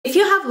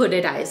you have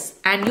hooded eyes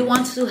and you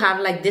want to have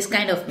like this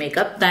kind of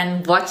makeup,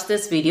 then watch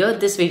this video.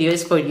 This video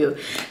is for you.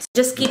 So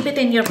just keep it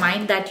in your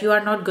mind that you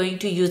are not going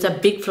to use a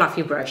big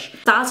fluffy brush.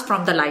 Starts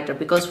from the lighter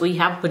because we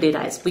have hooded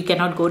eyes. We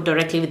cannot go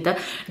directly with the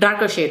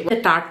darker shade.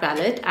 The Tarte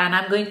palette, and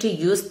I'm going to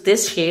use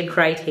this shade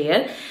right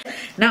here.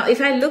 Now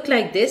if I look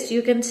like this,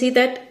 you can see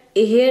that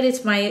here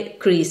is my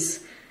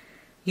crease.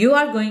 You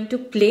are going to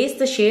place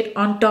the shade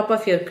on top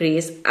of your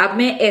crease. अब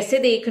मैं ऐसे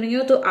देख रही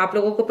हूँ तो आप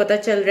लोगों को पता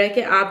चल रहा है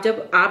कि आप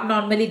जब आप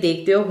normally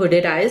देखते हो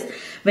hooded eyes,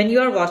 when you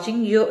are watching,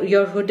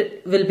 your hood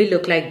will be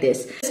look like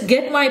this.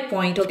 Get my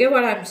point, okay?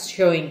 What I'm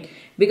showing,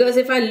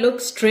 because if I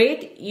look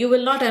straight, you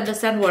will not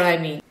understand what I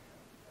mean.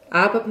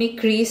 आप अपनी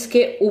crease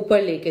के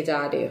ऊपर लेके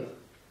जा रहे हो,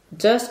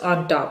 just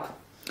on top.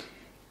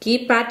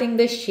 Keep patting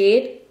the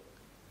shade.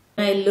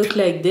 I look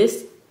like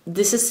this.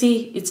 This is,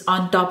 see, it's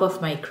on top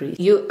of my crease.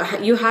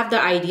 You have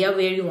the idea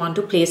where you want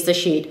to place the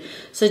shade.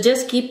 So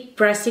just keep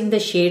pressing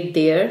the shade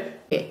there.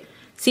 Okay.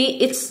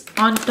 See, it's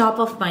on top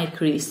of my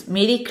crease.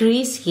 मेरी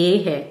crease ये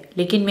है,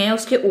 लेकिन मैं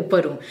उसके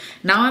ऊपर हूँ.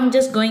 Now I'm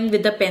just going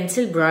with the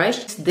pencil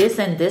brush, this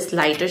and this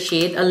lighter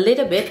shade a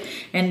little bit,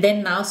 and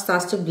then now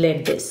starts to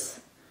blend this.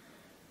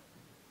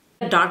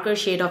 Darker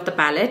shade of the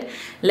palette.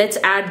 Let's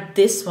add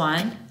this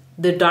one.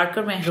 The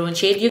darker maroon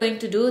shade. You're going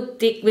to do,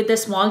 take with a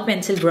small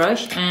pencil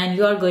brush and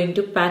you are going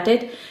to pat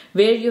it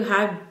where you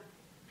have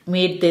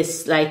made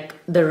this like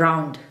the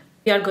round.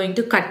 You are going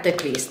to cut the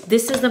crease.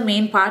 This is the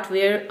main part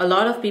where a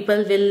lot of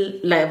people will,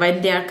 like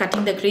when they are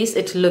cutting the crease,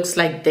 it looks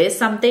like this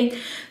something.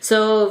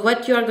 So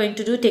what you are going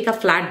to do, take a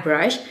flat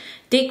brush,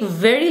 take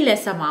very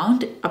less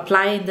amount,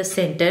 apply in the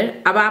center.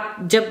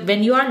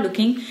 When you are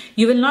looking,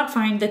 you will not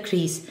find the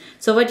crease.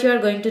 So what you are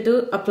going to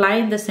do, apply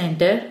in the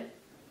center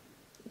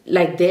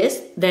like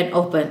this, then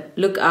open,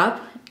 look up,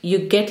 you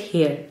get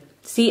here.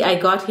 See, I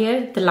got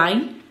here the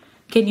line.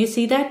 Can you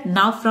see that?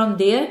 Now from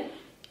there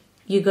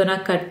you're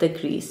gonna cut the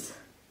crease.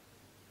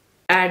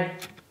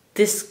 Add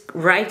this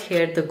right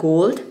here, the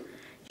gold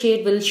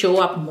shade will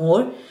show up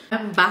more.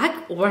 I'm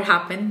back. What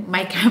happened,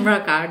 my camera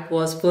card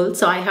was full,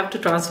 so I have to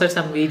transfer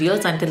some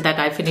videos. Until that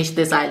I finish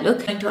this eye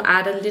look. I'm going to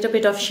add a little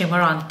bit of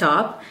shimmer on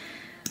top.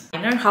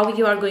 Liner, how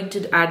you are going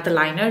to add the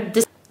liner,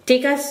 this,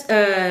 take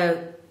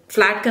a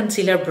flat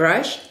concealer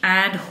brush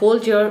and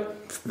hold your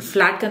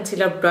flat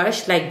concealer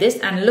brush like this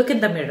and look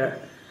in the mirror.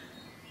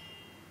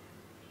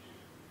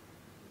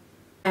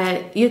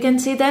 You can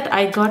see that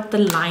I got the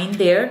line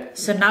there.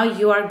 So now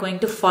you are going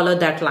to follow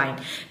that line.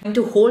 You're going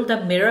to hold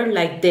the mirror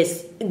like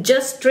this,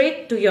 just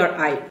straight to your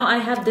eye. Now I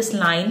have this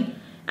line.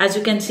 As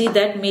you can see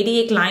that मेरी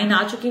एक line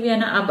आ चुकी है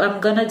ना.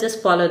 I'm gonna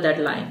just follow that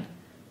line.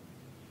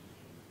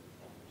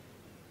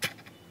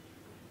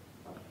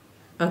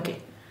 Okay.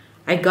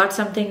 I got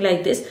something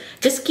like this.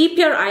 Just keep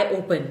your eye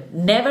open.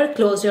 Never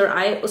close your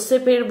eye. उससे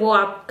फिर वो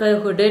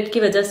आपका hooded की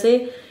वजह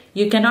से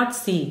you cannot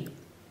see.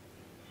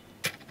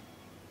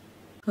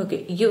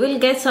 Okay, you will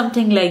get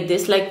something like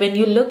this. Like when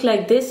you look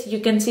like this, you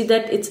can see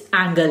that it's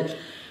angle.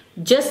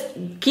 Just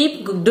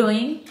keep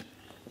doing.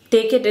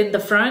 Take it in the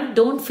front.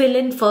 Don't fill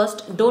in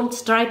first. Don't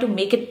try to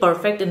make it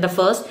perfect in the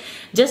first.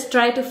 Just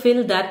try to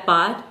fill that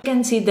part. You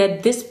can see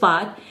that this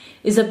part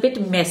is a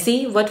bit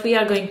messy. What we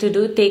are going to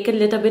do, take a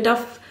little bit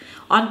of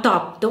on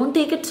top. Don't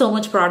take it so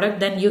much product,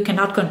 then you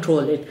cannot control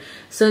it.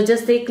 So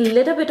just take a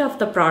little bit of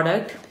the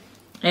product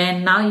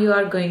and now you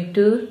are going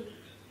to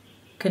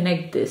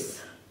connect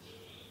this.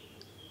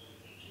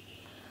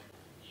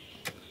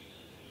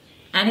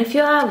 And if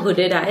you have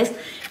hooded eyes,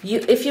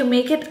 if you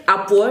make it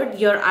upward,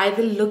 your eye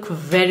will look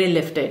very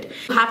lifted.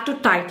 You have to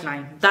tight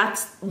line.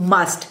 That's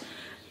must.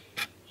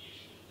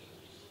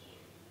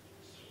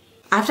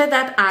 After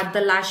that, add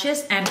the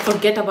lashes and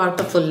forget about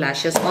the full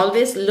lashes.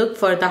 Always look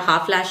for the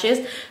half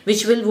lashes,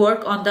 which will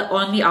work on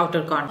the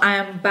outer corner. I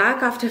am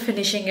back after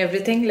finishing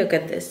everything. Look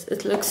at this.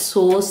 It looks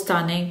so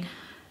stunning.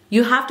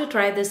 You have to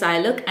try this eye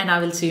look and I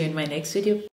will see you in my next video.